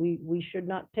life. We should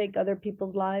not take other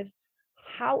people's lives.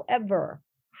 However,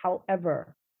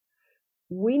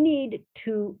 we need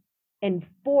to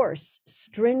enforce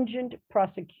stringent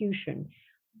prosecution,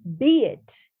 be it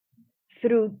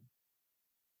through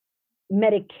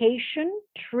medication,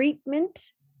 treatment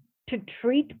to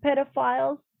treat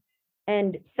pedophiles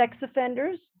and sex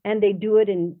offenders, and they do it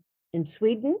in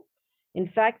Sweden. In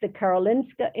fact, the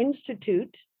Karolinska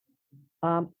Institute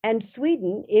and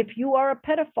Sweden, if you are a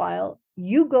pedophile,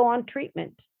 you go on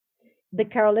treatment. The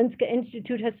Karolinska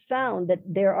Institute has found that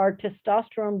there are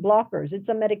testosterone blockers. It's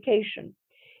a medication.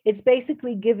 It's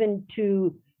basically given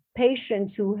to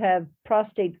patients who have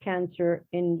prostate cancer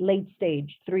in late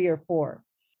stage 3 or 4.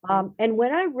 And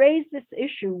when I raised this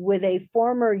issue with a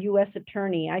former U.S.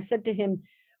 attorney, I said to him,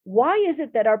 why is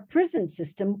it that our prison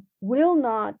system will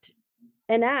not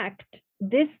enact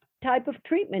this type of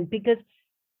treatment? Because,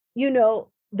 you know,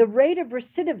 the rate of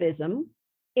recidivism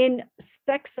in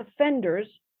sex offenders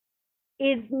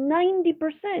is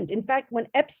 90%. In fact, when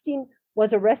Epstein was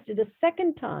arrested a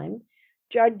second time,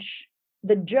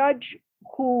 the judge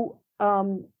who,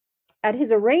 at his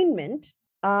arraignment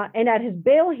and at his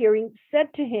bail hearing,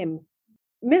 said to him,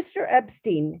 Mr.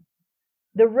 Epstein,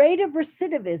 the rate of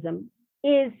recidivism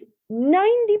is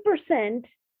 90%,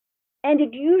 and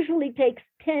it usually takes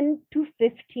 10 to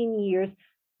 15 years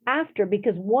after,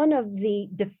 because one of the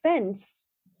defense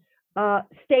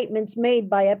statements made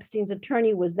by Epstein's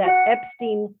attorney was that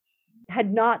Epstein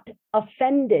had not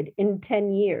offended in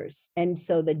 10 years. And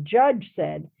so the judge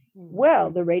said,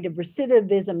 well, the rate of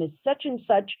recidivism is such and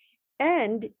such,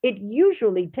 and it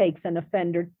usually takes an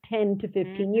offender 10 to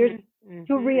 15 years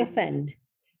to reoffend.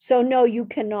 So no, you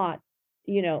cannot,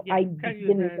 you know, I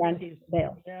didn't grant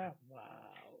bail. Yeah, wow.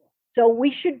 So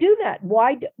we should do that.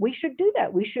 We should do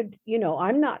that. We should, you know,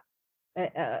 I'm not,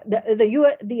 the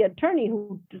U.S.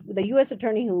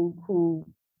 attorney who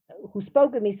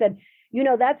spoke with me said, you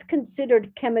know, that's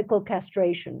considered chemical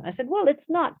castration. I said, well, it's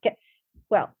not.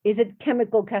 Well, is it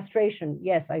chemical castration?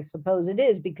 Yes, I suppose it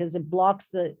is, because it blocks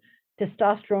the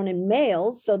testosterone in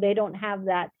males, so they don't have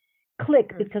that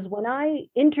click. Because when I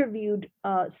interviewed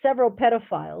several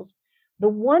pedophiles, the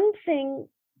one thing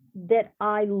that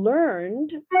I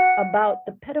learned about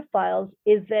the pedophiles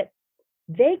is that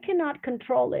they cannot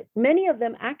control it. Many of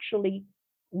them actually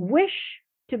wish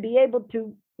to be able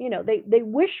to, you know, they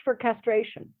wish for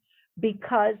castration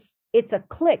because it's a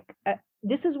click.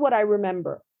 This is what I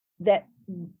remember, that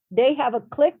they have a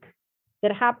click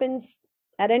that happens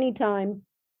at any time.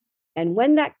 And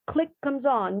when that click comes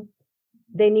on,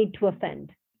 they need to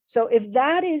offend. So if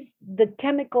that is the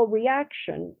chemical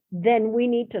reaction, then we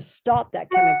need to stop that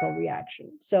chemical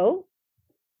reaction. So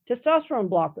testosterone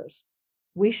blockers,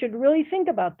 we should really think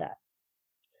about that.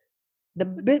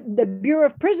 The Bureau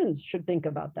of Prisons should think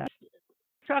about that.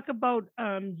 Talk about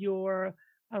your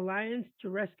Alliance to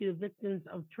Rescue the Victims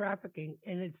of Trafficking,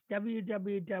 and it's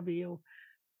www.atrvt.org.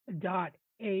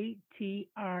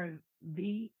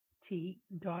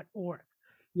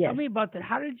 Yes. Tell me about that.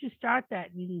 How did you start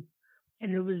that? And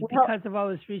it was Well, because of all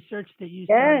this research that you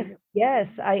started. Yes.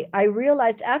 I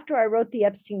realized after I wrote the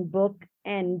Epstein book,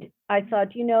 and I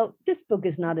thought, this book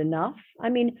is not enough. I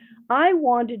mean, I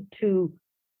wanted to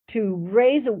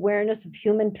raise awareness of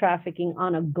human trafficking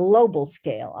on a global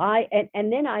scale.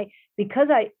 Because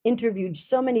I interviewed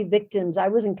so many victims, I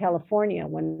was in California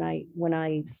when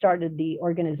I started the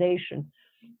organization,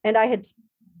 and I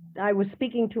was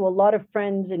speaking to a lot of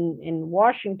friends in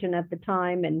Washington at the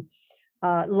time, and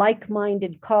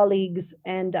like-minded colleagues,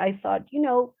 and I thought,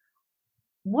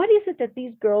 what is it that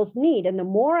these girls need? And the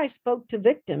more I spoke to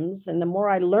victims, and the more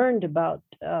I learned about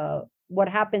what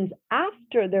happens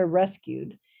after they're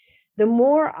rescued, the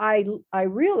more I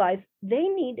realized they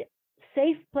need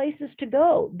safe places to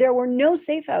go. There were no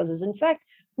safe houses. In fact,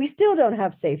 we still don't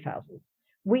have safe houses.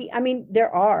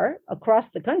 There are across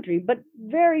the country, but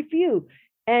very few.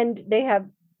 And they have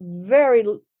very,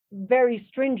 very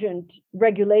stringent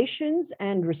regulations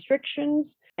and restrictions.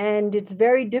 And it's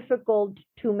very difficult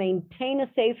to maintain a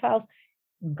safe house.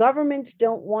 Governments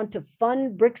don't want to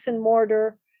fund bricks and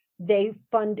mortar.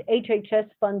 HHS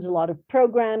funds a lot of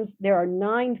programs. There are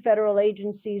 9 federal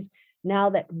agencies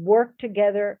now that work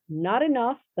together, not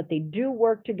enough, but they do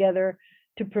work together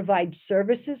to provide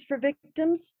services for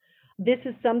victims. This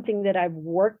is something that I've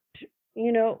worked,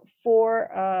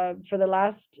 for the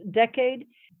last decade.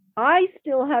 I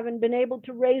still haven't been able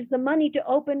to raise the money to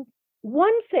open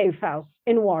one safe house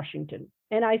in Washington.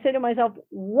 And I say to myself,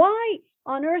 why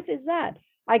on earth is that?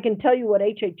 I can tell you what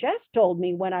HHS told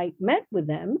me when I met with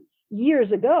them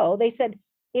years ago. They said,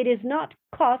 it is not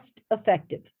cost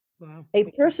effective. Wow. A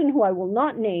person who I will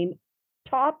not name,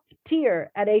 top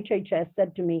tier at HHS,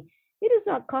 said to me, it is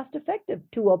not cost effective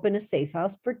to open a safe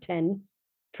house for 10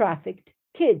 trafficked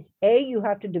kids. A, you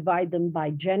have to divide them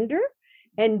by gender,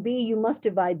 and B, you must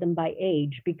divide them by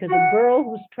age, because a girl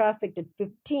who's trafficked at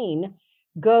 15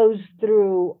 goes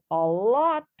through a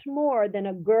lot more than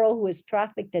a girl who is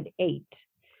trafficked at 8.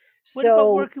 What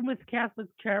about working with Catholic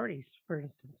charities, for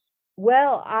instance?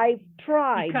 Well, I've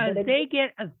tried. Because they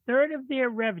get a third of their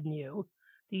revenue.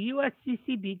 The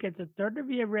USCCB gets a third of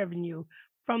their revenue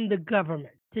from the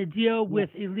government to deal with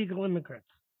illegal immigrants.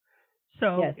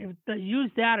 So if they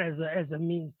use that as a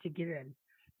means to get in,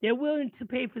 they're willing to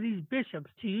pay for these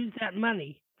bishops to use that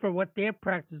money for what their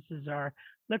practices are.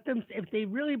 Let them, if they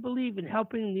really believe in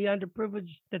helping the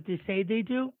underprivileged that they say they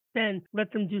do, then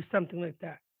let them do something like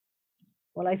that.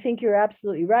 Well, I think you're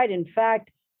absolutely right. In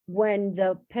fact, when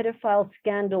the pedophile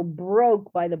scandal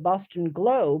broke by the Boston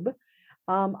Globe,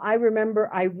 I remember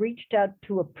I reached out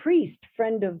to a priest,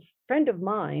 friend of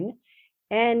mine,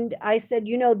 and I said,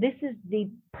 this is the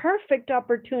perfect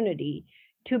opportunity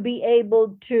to be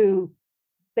able to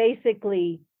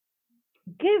basically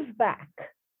give back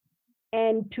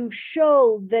and to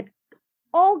show that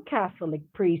all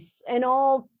Catholic priests and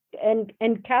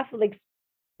Catholics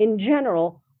in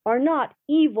general are not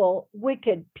evil,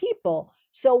 wicked people.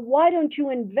 So why don't you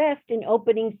invest in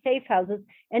opening safe houses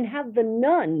and have the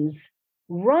nuns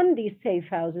run these safe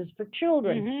houses for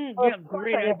children? Mm-hmm. Yeah,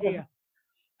 great idea.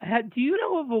 Do you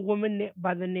know of a woman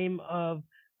by the name of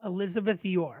Elizabeth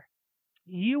Yore?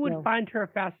 You would find her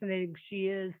fascinating.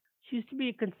 She used to be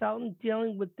a consultant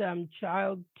dealing with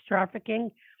child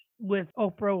trafficking with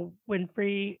Oprah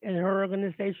Winfrey and her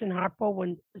organization,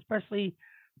 Harpo, especially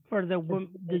for the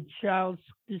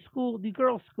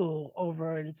girls' school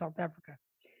over in South Africa.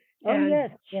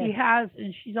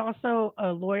 She's also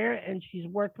a lawyer, and she's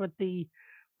worked with the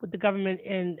government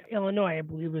in Illinois, I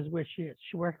believe is where she is.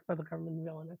 She works for the government in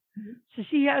Illinois. Mm-hmm. So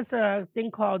she has a thing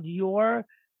called Your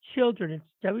Children. It's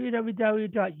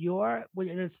www.your,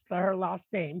 and it's her last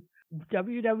name,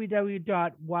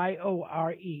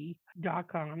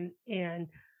 www.yore.com. And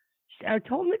I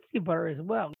told Mitzi about her as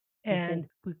well. And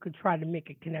we could try to make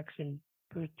a connection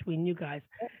between you guys.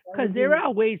 Because there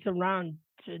are ways around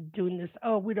to doing this.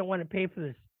 Oh, we don't want to pay for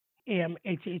this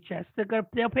HHS.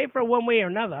 They'll pay for it one way or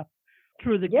another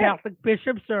through the Catholic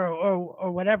bishops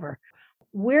or whatever.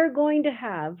 We're going to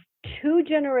have 2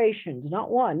 generations,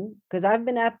 not one, because I've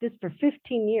been at this for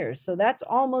 15 years. So that's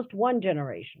almost 1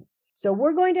 generation. So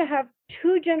we're going to have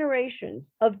 2 generations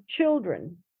of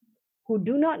children who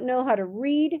do not know how to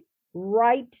read,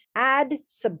 write, add,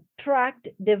 subtract,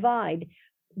 divide.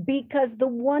 Because the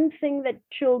one thing that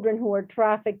children who are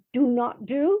trafficked do not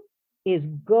do is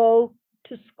go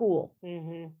to school.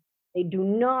 They do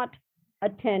not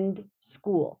attend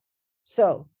school.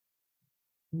 So,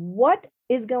 what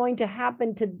is going to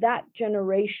happen to that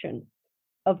generation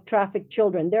of trafficked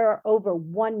children? There are over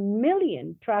 1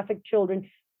 million trafficked children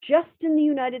just in the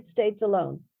United States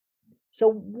alone.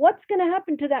 So what's going to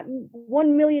happen to that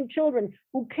 1 million children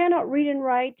who cannot read and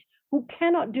write, who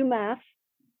cannot do math?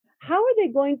 How are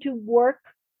they going to work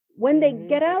when they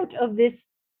get out of this,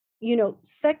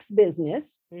 sex business,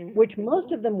 which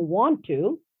most of them want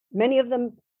to? Many of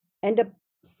them end up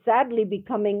sadly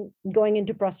going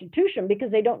into prostitution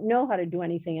because they don't know how to do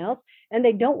anything else, and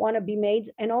they don't want to be maids,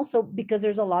 and also because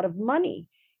there's a lot of money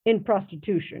in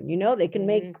prostitution. They can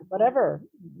make whatever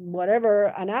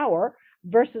an hour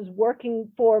versus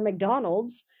working for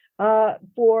McDonald's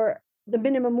for the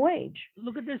minimum wage.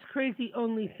 Look at this crazy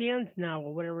OnlyFans now,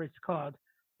 or whatever it's called.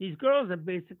 These girls are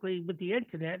basically, with the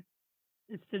internet,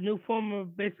 it's the new form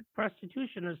of basic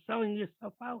prostitution, or selling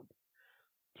yourself out.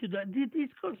 These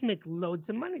girls make loads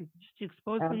of money just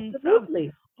exposing themselves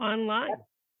online.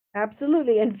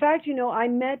 Absolutely. In fact, I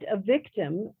met a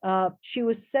victim. She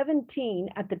was 17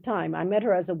 at the time. I met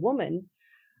her as a woman,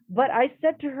 but I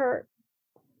said to her,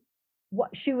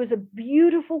 she was a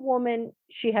beautiful woman.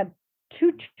 She had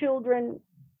 2 children.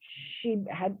 She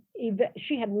had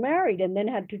married and then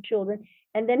had 2 children,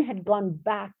 and then had gone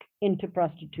back into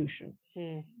prostitution.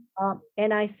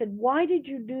 And I said, why did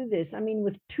you do this? I mean,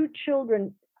 with 2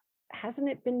 children, hasn't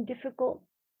it been difficult?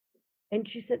 And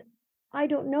she said, I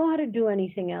don't know how to do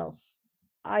anything else.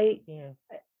 She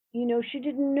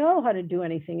didn't know how to do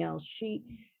anything else. She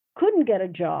couldn't get a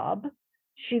job.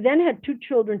 She then had 2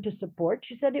 children to support.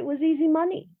 She said it was easy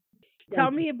money.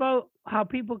 Tell me about how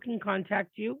people can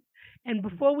contact you. And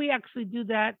before we actually do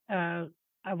that,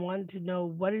 I wanted to know,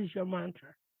 what is your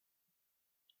mantra?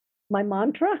 My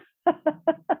mantra?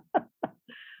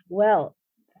 Well,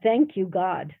 thank you,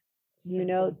 God.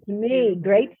 To me,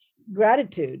 great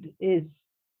gratitude is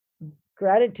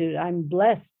gratitude. I'm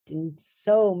blessed in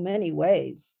so many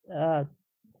ways.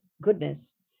 Goodness.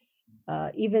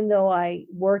 Even though I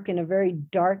work in a very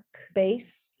dark space,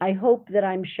 I hope that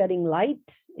I'm shedding light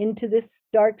into this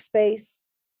dark space.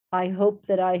 I hope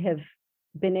that I have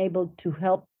been able to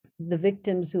help the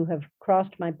victims who have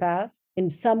crossed my path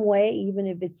in some way, even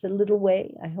if it's a little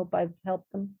way. I hope I've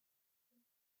helped them.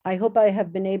 I hope I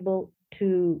have been able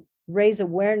to raise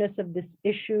awareness of this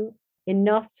issue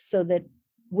enough so that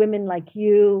women like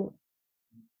you,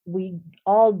 we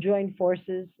all join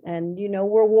forces, and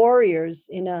we're warriors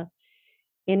in a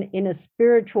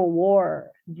spiritual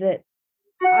war that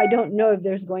I don't know if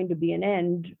there's going to be an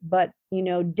end, but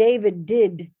David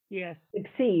did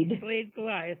succeed. Slayed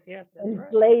Goliath, yes. And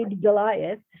slayed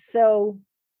Goliath. So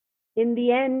in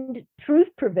the end, truth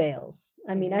prevails.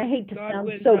 I mean, I hate to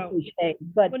sound so cliche,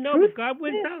 but but God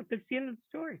wins out. That's the end of the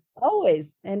story. Always.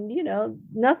 And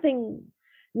nothing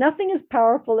as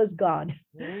powerful as God.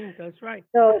 That's right.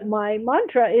 So my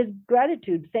mantra is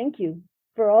gratitude. Thank you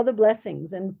for all the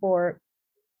blessings and for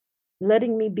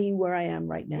letting me be where I am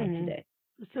right now today.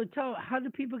 So how do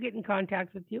people get in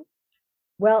contact with you?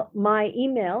 Well, my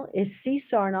email is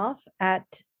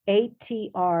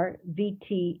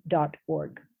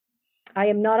csarnoff@atrvt.org. I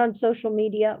am not on social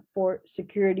media for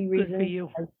security reasons. Good for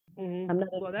you. I'm not.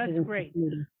 Well, that's great.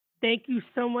 Thank you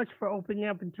so much for opening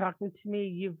up and talking to me.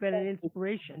 You've been an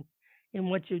inspiration in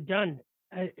what you've done.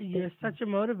 You're such a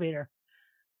motivator.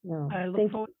 No, I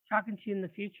look forward to talking to you in the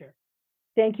future.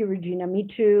 Thank you, Regina. Me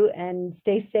too. And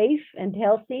stay safe and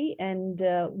healthy. And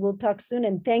we'll talk soon.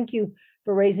 And thank you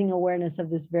for raising awareness of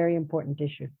this very important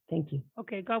issue. Thank you.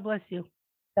 Okay. God bless you.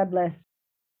 God bless.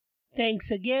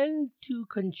 Thanks again to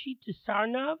Conchita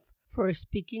Sarnoff for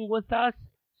speaking with us.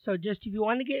 So just if you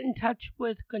want to get in touch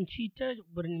with Conchita,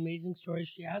 what an amazing story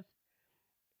she has,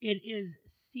 it is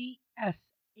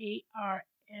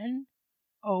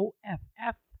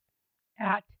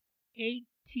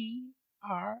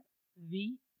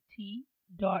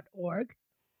CSARNOFF@atrvt.org.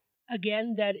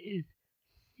 Again, that is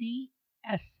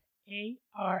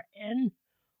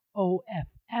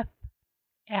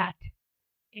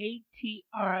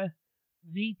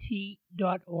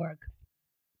CSARNOFF@atrvt.org.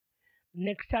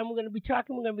 Next time we're going to be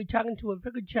talking to a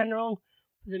Vicar General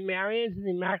for the Marians and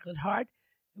the Immaculate Heart,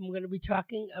 and we're going to be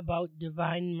talking about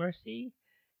divine mercy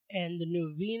and the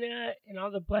novena and all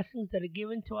the blessings that are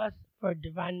given to us for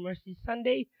Divine Mercy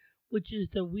Sunday, which is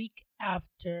the week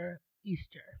after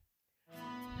Easter.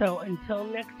 So until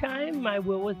next time, my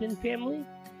Will Within family,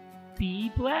 be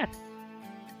blessed.